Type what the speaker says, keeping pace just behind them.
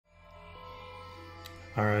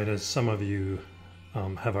Alright, as some of you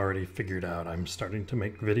have already figured out, I'm starting to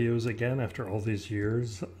make videos again after all these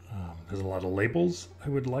years. There's a lot of labels I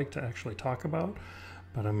would like to actually talk about,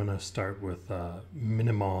 but I'm going to start with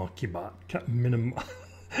Minimalkombinat.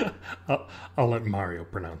 I'll let Mario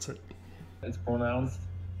pronounce it. It's pronounced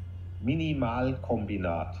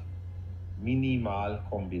Minimalkombinat.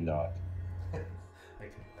 Minimalkombinat.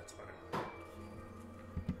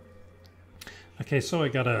 Okay, so I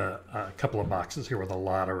got a couple of boxes here with a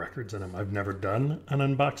lot of records in them. I've never done an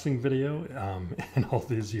unboxing video in all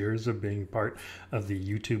these years of being part of the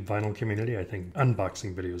YouTube vinyl community. I think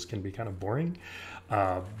unboxing videos can be kind of boring,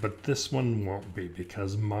 but this one won't be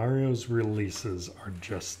because Mario's releases are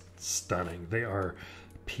just stunning. They are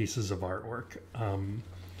pieces of artwork.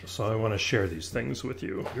 So I want to share these things with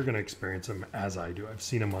you. You're going to experience them as I do. I've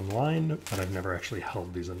seen them online, but I've never actually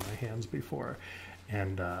held these in my hands before.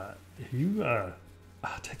 And if you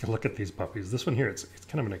take a look at these puppies, this one here, it's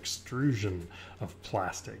kind of an extrusion of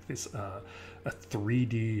plastic. This a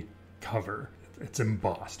 3D cover. It's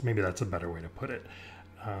embossed. Maybe that's a better way to put it.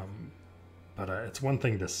 But it's one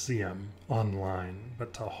thing to see them online,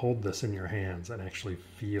 but to hold this in your hands and actually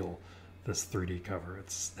feel this 3D cover,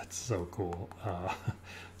 it's so cool.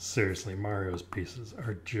 Seriously, Mario's pieces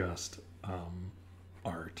are just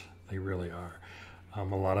art. They really are. A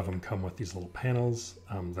lot of them come with these little panels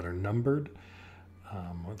that are numbered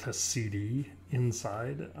with a CD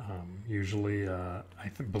inside. Usually, I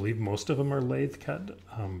believe most of them are lathe cut,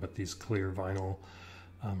 but these clear vinyl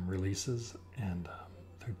releases, and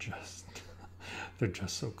they're just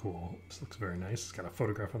so cool. This looks very nice. It's got a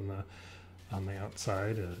photograph on the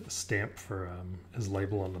outside, a stamp for his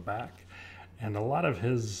label on the back, and a lot of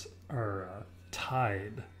his are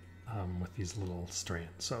tied with these little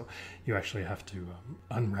strands, so you actually have to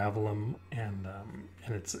unravel them, and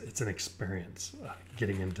it's an experience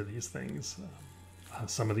getting into these things.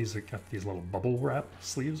 Some of these have got these little bubble wrap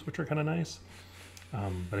sleeves, which are kind of nice,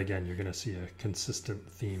 but again, you're going to see a consistent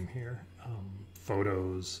theme here.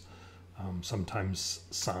 Photos, sometimes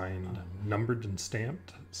signed, numbered and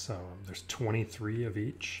stamped, so there's 23 of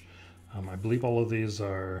each. I believe all of these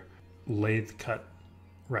are lathe cut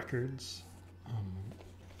records.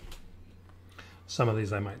 Some of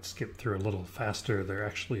these I might skip through a little faster. They're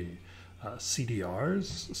actually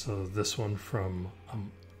CDRs. So this one from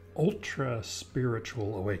Ultra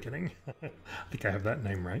Spiritual Awakening, I think I have that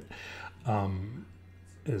name right,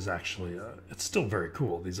 is actually it's still very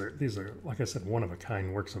cool. These are like I said, one of a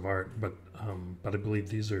kind works of art, but I believe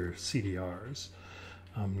these are CDRs,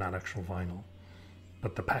 not actual vinyl.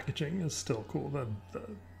 But the packaging is still cool. The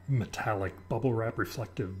metallic bubble wrap,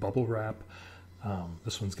 reflective bubble wrap.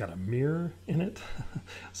 This one's got a mirror in it,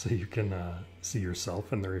 so you can see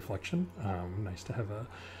yourself in the reflection. Nice to have a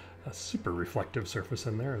super reflective surface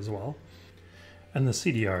in there as well. And the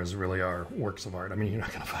CDRs really are works of art. I mean, you're not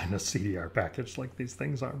going to find a CDR package like these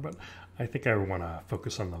things are, but I think I want to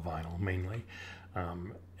focus on the vinyl mainly.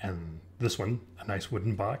 And this one, a nice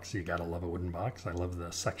wooden box. You gotta love a wooden box. I love the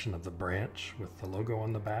section of the branch with the logo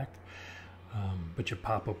on the back. But you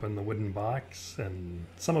pop open the wooden box, and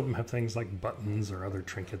some of them have things like buttons or other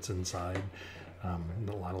trinkets inside. And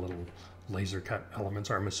a lot of little laser cut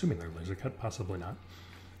elements, or I'm assuming they're laser cut, possibly not.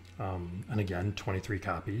 And again, 23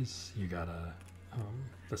 copies. You got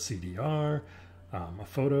the CDR, a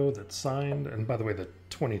photo that's signed, and by the way, the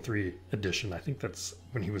 23 edition, I think that's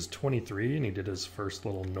when he was 23 and he did his first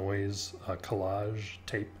little noise collage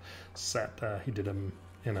tape set. He did them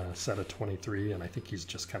in a set of 23, and I think he's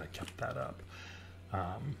just kind of kept that up.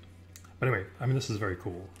 But anyway, I mean, this is very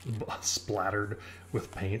cool. Splattered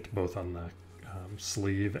with paint, both on the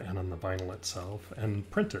sleeve and on the vinyl itself, and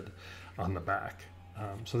printed on the back.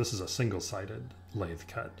 So this is a single-sided lathe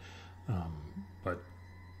cut, but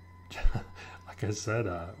like I said,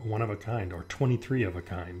 one of a kind, or 23 of a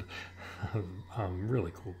kind.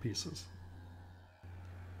 Really cool pieces.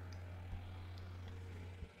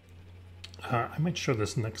 I might show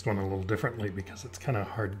this next one a little differently because it's kind of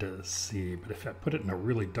hard to see, but if I put it in a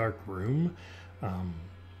really dark room,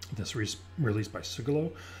 this released by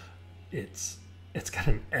Sugalo, it's got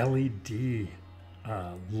an LED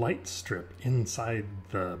light strip inside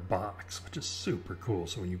the box, which is super cool.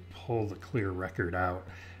 So when you pull the clear record out,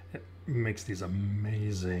 it makes these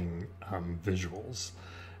amazing visuals.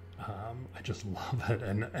 I just love it.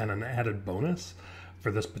 And an added bonus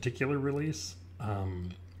for this particular release,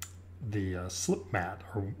 the slip mat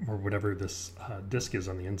or whatever this disc is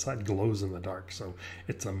on the inside glows in the dark. So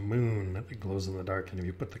it's a moon that glows in the dark, and if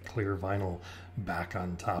you put the clear vinyl back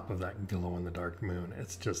on top of that glow in the dark moon,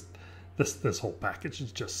 it's just this whole package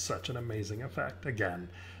is just such an amazing effect. Again,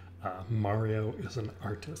 Mario is an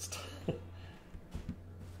artist.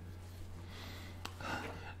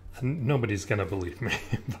 And nobody's gonna believe me,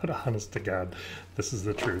 but honest to God, this is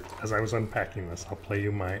the truth. As I was unpacking this, I'll play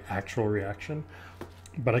you my actual reaction,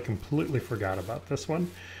 but I completely forgot about this one.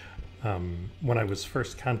 When I was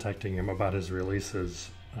first contacting him about his releases,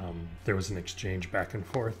 there was an exchange back and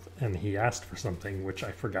forth, and he asked for something which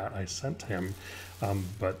I forgot I sent him,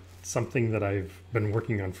 but something that I've been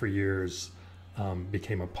working on for years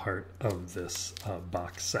became a part of this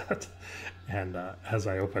box set. And as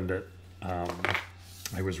I opened it,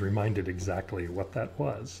 I was reminded exactly what that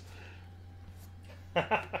was.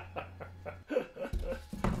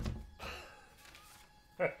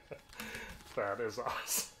 That is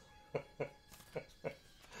awesome.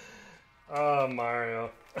 Oh,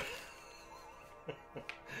 Mario.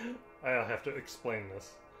 I'll have to explain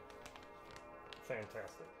this.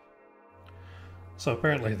 Fantastic. So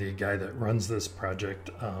apparently the guy that runs this project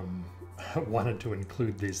wanted to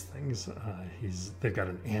include these things. They've got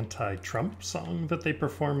an anti-Trump song that they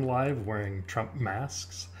perform live wearing Trump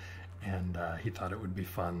masks, and he thought it would be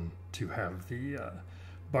fun to have the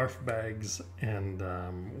barf bags and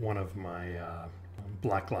one of my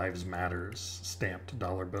Black Lives Matters stamped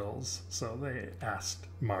dollar bills. So they asked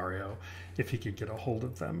Mario if he could get a hold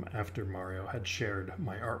of them after Mario had shared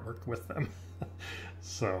my artwork with them.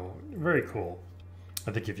 So very cool.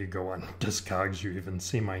 I think if you go on Discogs, you even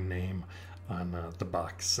see my name on the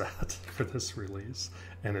box set for this release,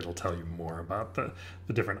 and it'll tell you more about the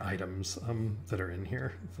different items that are in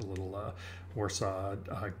here. The little Warsaw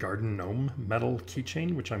Garden Gnome metal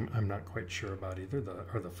keychain, which I'm not quite sure about either,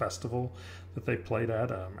 or the festival that they played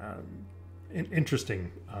at.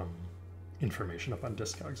 Interesting information up on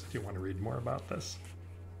Discogs if you want to read more about this.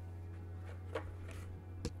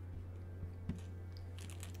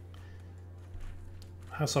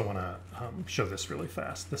 I also want to show this really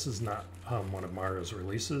fast. This is not one of Mario's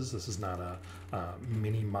releases. This is not a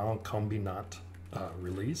Minimalkombinat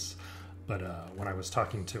release, but when I was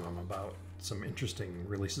talking to him about some interesting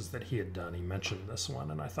releases that he had done, he mentioned this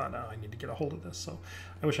one, and I thought, oh, I need to get a hold of this. So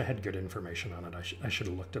I wish I had good information on it. I should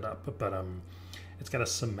have looked it up, but it's got a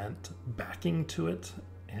cement backing to it,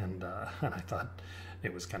 and I thought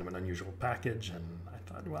it was kind of an unusual package, and I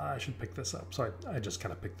thought, well, I should pick this up. So I just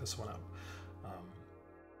kind of picked this one up.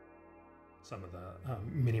 Some of the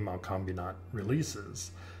Minimalkombinat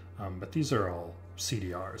releases, but these are all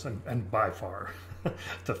CDRs, and by far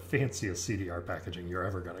the fanciest CDR packaging you're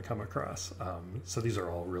ever going to come across. So these are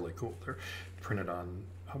all really cool. They're printed on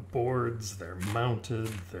boards, they're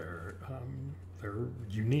mounted, they're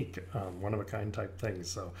unique, one-of-a-kind type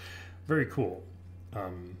things, so very cool.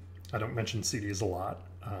 I don't mention CDs a lot,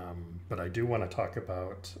 but I do want to talk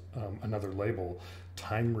about another label,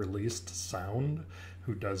 Time Released Sound,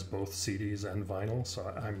 who does both CDs and vinyl.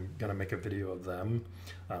 So I'm going to make a video of them.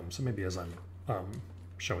 So maybe as I'm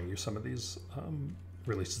showing you some of these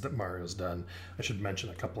releases that Mario's done, I should mention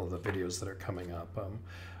a couple of the videos that are coming up.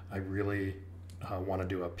 I really want to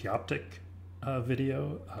do a Pioptic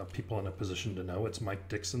video, People in a Position to Know. It's Mike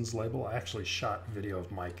Dixon's label. I actually shot video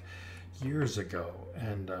of Mike years ago,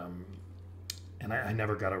 and I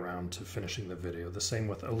never got around to finishing the video. The same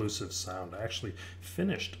with Elusive Sound. I actually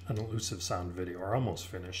finished an Elusive Sound video, or almost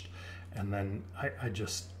finished, and then I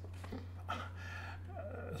just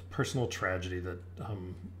personal tragedy that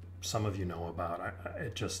some of you know about.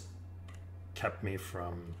 It just kept me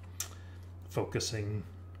from focusing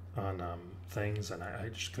on things, and I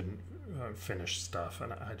just couldn't finish stuff,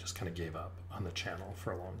 and I just kind of gave up on the channel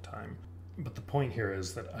for a long time. But the point here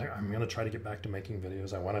is that I'm going to try to get back to making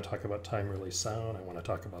videos. I want to talk about Time Release Sound. I want to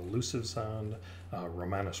talk about Elusive Sound,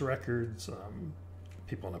 Romanus Records,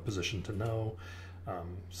 People in a Position to Know.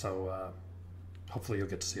 So hopefully you'll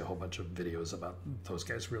get to see a whole bunch of videos about those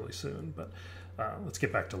guys really soon. But let's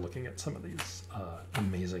get back to looking at some of these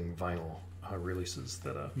amazing vinyl releases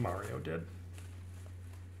that Mario did.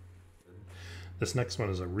 This next one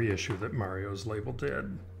is a reissue that Mario's label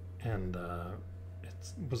did, and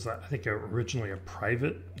was that, I think, originally a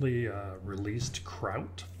privately released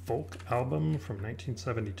Kraut folk album from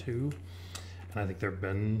 1972, and I think there have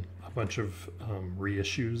been a bunch of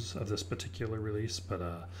reissues of this particular release, but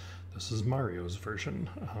this is Mario's version.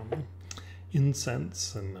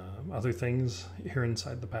 Incense and other things here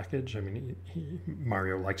inside the package. I mean,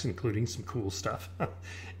 Mario likes including some cool stuff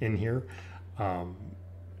in here. And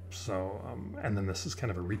then this is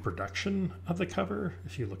kind of a reproduction of the cover.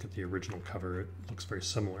 If you look at the original cover, it looks very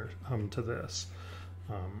similar to this.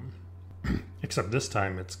 Except this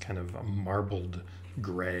time it's kind of a marbled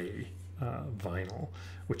gray vinyl,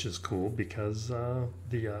 which is cool because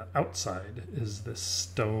the outside is this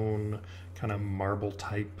stone kind of marble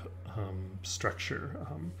type structure.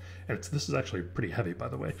 And this is actually pretty heavy, by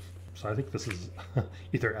the way. So I think this is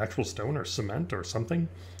either actual stone or cement or something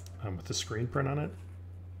with the screen print on it.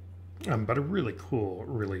 But a really cool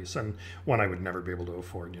release, and one I would never be able to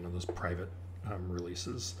afford, you know, those private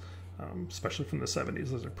releases, especially from the 70s.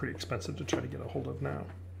 Those are pretty expensive to try to get a hold of now.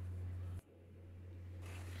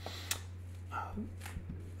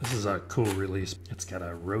 This is a cool release. It's got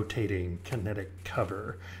a rotating kinetic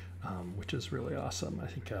cover, which is really awesome. I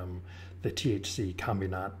think the THC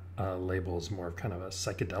Kombinat label is more of kind of a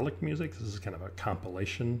psychedelic music. This is kind of a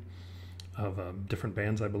compilation of different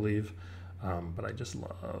bands, I believe. But I just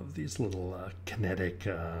love these little kinetic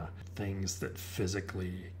things that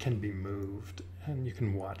physically can be moved, and you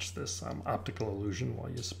can watch this optical illusion while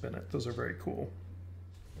you spin it. Those are very cool.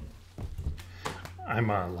 I'm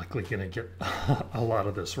likely going to get a lot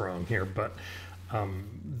of this wrong here, but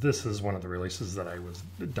this is one of the releases that I was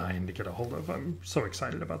dying to get a hold of. I'm so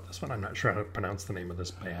excited about this one. I'm not sure how to pronounce the name of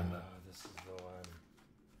this band. This is the one.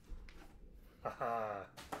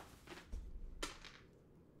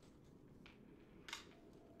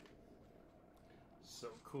 So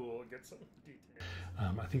cool. Get some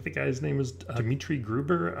details. I think the guy's name is Dmitry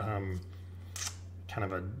Gruber. Kind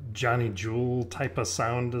of a Johnny Jewel type of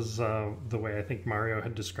sound is the way I think Mario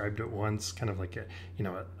had described it once. Kind of like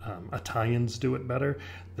Italians do it better.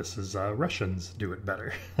 This is Russians do it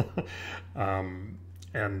better.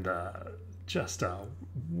 And just a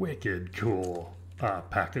wicked cool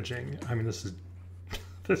packaging. I mean, this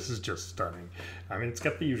is just stunning. I mean, it's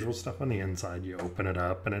got the usual stuff on the inside. You open it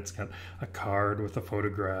up and it's got a card with a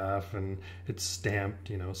photograph, and it's stamped,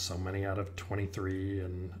 you know, so many out of 23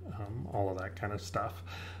 and all of that kind of stuff.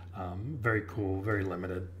 Very cool, very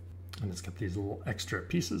limited. And it's got these little extra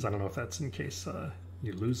pieces. I don't know if that's in case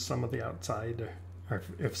you lose some of the outside, or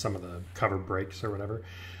if some of the cover breaks or whatever.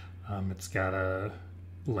 It's got a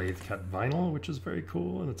lathe cut vinyl, which is very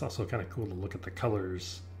cool. And it's also kind of cool to look at the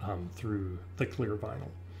colors through the clear vinyl.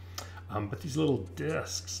 But these little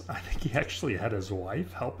discs, I think he actually had his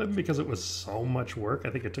wife help him because it was so much work. I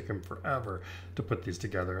think it took him forever to put these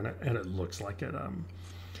together, and it looks like it.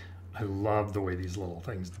 I love the way these little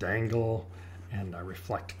things dangle and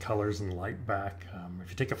reflect colors and light back. If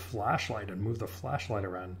you take a flashlight and move the flashlight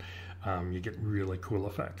around, you get really cool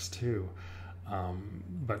effects too.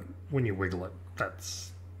 But when you wiggle it,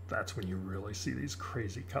 that's when you really see these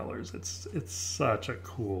crazy colors. It's such a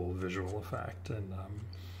cool visual effect, and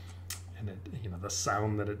it, you know, the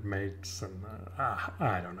sound that it makes, and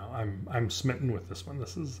I don't know. I'm smitten with this one.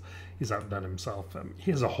 He's outdone himself.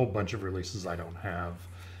 He has a whole bunch of releases I don't have,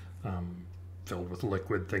 filled with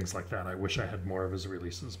liquid things like that. I wish I had more of his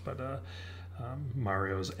releases, but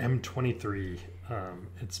Mario's M23,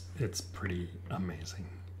 it's pretty amazing.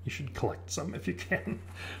 You should collect some if you can.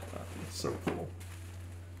 It's so cool.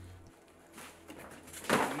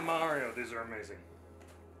 Mario, these are amazing.